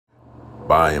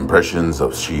My impressions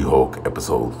of She-Hulk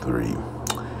episode 3.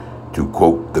 To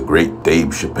quote the great Dave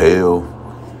Chappelle,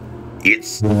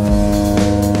 it's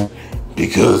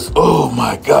because, oh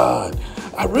my God,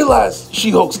 I realize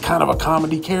She-Hulk's kind of a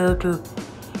comedy character,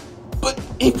 but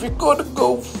if you're going to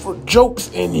go for jokes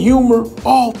and humor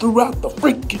all throughout the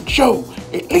freaking show,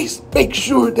 at least make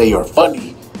sure they are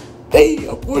funny.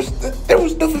 There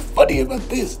was nothing funny about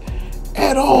this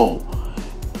at all.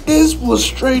 This was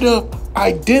straight up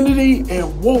identity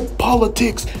and woke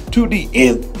politics to the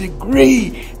nth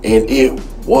degree, and it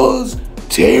was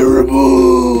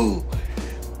terrible.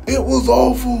 It was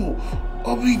awful.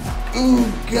 I mean, oh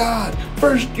God.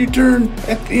 First you turn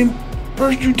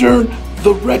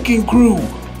the wrecking crew,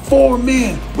 4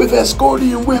 men with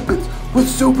Asgardian weapons, with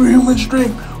superhuman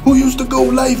strength, who used to go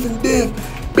life and death,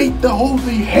 beat the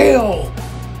holy hell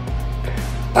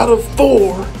out of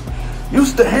Thor,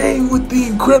 used to hang with the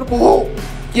Incredible Hulk.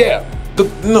 Yeah,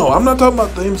 no, I'm not talking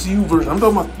about the MCU version. I'm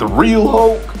talking about the real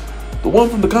Hulk, the one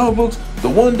from the comic books, the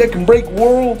one that can break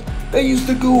worlds. They used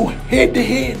to go head to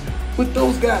head with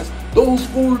those guys, those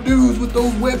 4 dudes with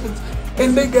those weapons,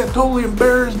 and they got totally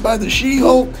embarrassed by the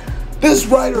She-Hulk. This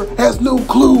writer has no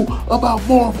clue about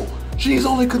Marvel. She's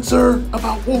only concerned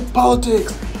about woke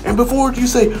politics. And before you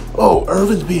say, oh,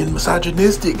 Irvin's being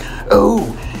misogynistic,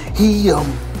 oh, he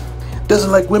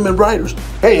doesn't like women writers.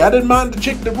 Hey, I didn't mind the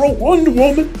chick that wrote Wonder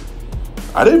Woman.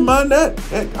 I didn't mind that.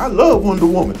 Heck, I love Wonder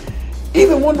Woman.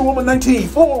 Even Wonder Woman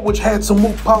 1984, which had some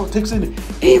woke politics in it,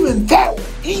 even that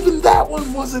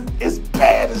one wasn't as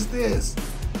bad as this.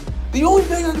 The only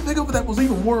thing I can think of that was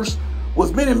even worse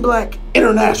was Men in Black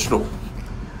International.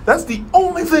 That's the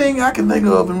only thing I can think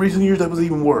of in recent years that was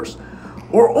even worse.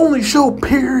 Or only show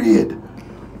period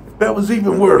that was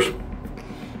even worse.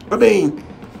 I mean,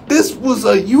 this was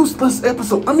a useless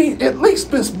episode. I mean, at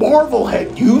least Miss Marvel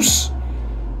had use.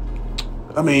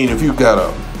 I mean, if you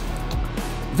got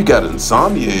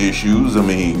insomnia issues, I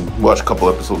mean, watch a couple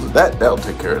episodes of that, that'll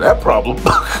take care of that problem.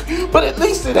 But at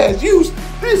least it has use.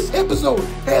 This episode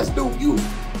has no use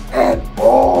at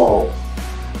all.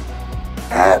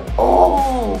 At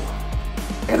all.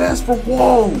 And as for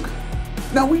Wong,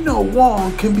 now we know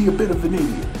Wong can be a bit of an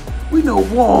idiot. We know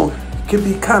Wong can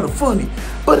be kind of funny.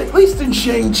 But at least in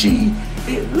Shang-Chi,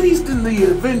 at least in the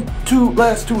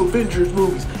last two Avengers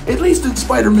movies, at least in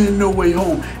Spider-Man No Way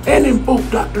Home, and in both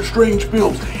Doctor Strange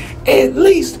films, at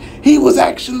least he was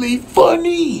actually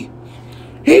funny.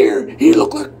 Here, he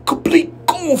looked like a complete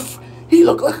goof. He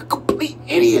looked like a complete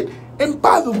idiot. And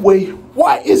by the way,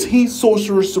 why is he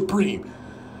Sorcerer Supreme?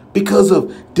 Because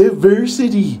of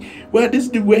diversity. Why does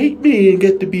the white man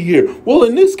get to be here? Well,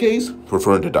 in this case,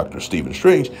 referring to Dr. Stephen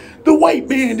Strange, the white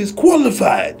man is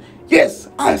qualified. Yes,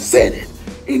 I said it.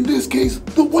 In this case,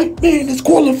 the white man is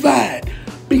qualified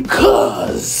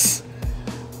because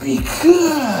he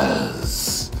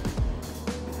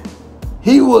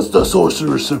was the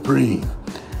Sorcerer Supreme.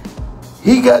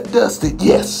 He got dusted,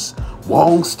 yes.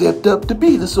 Wong stepped up to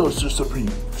be the Sorcerer Supreme.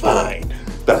 Fine.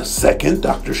 The second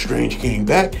Doctor Strange came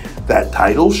back, that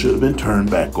title should have been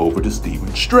turned back over to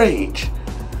Stephen Strange.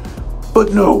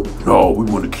 But no, we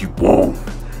want to keep Wong.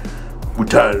 We're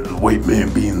tired of the white man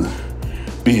being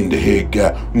the head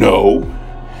guy. No,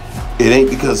 it ain't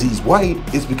because he's white,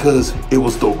 it's because it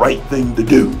was the right thing to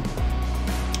do.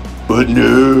 But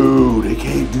no, they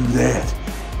can't do that.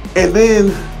 And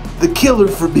then the killer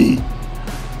for me,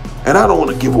 and I don't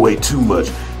want to give away too much,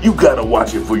 you gotta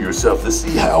watch it for yourself to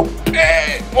see how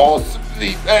bad,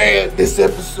 awesomely bad this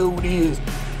episode is.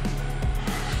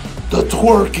 The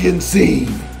twerking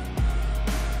scene.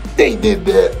 They did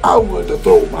that. I wanted to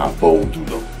throw my phone through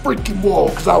the freaking wall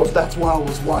because that's why I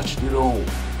was watching it on.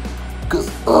 Because,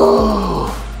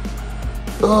 oh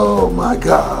my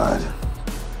God.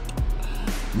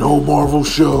 No Marvel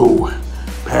show,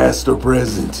 past or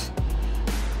present,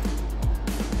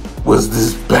 was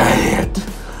this bad.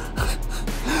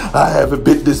 I haven't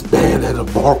been this bad at a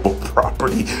Marvel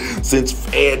property since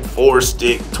Fan 4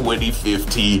 Stick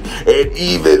 2015, and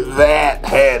even that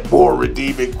had more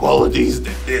redeeming qualities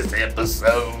than this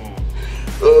episode.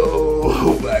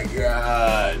 Oh my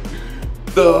God.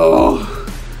 Oh,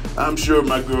 I'm sure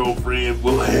my girlfriend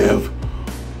will have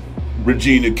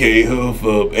Regina K. Huff,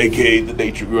 aka the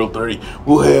Nature Girl 30,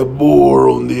 will have more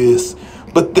on this,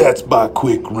 but that's my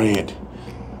quick rant.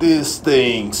 This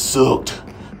thing sucked.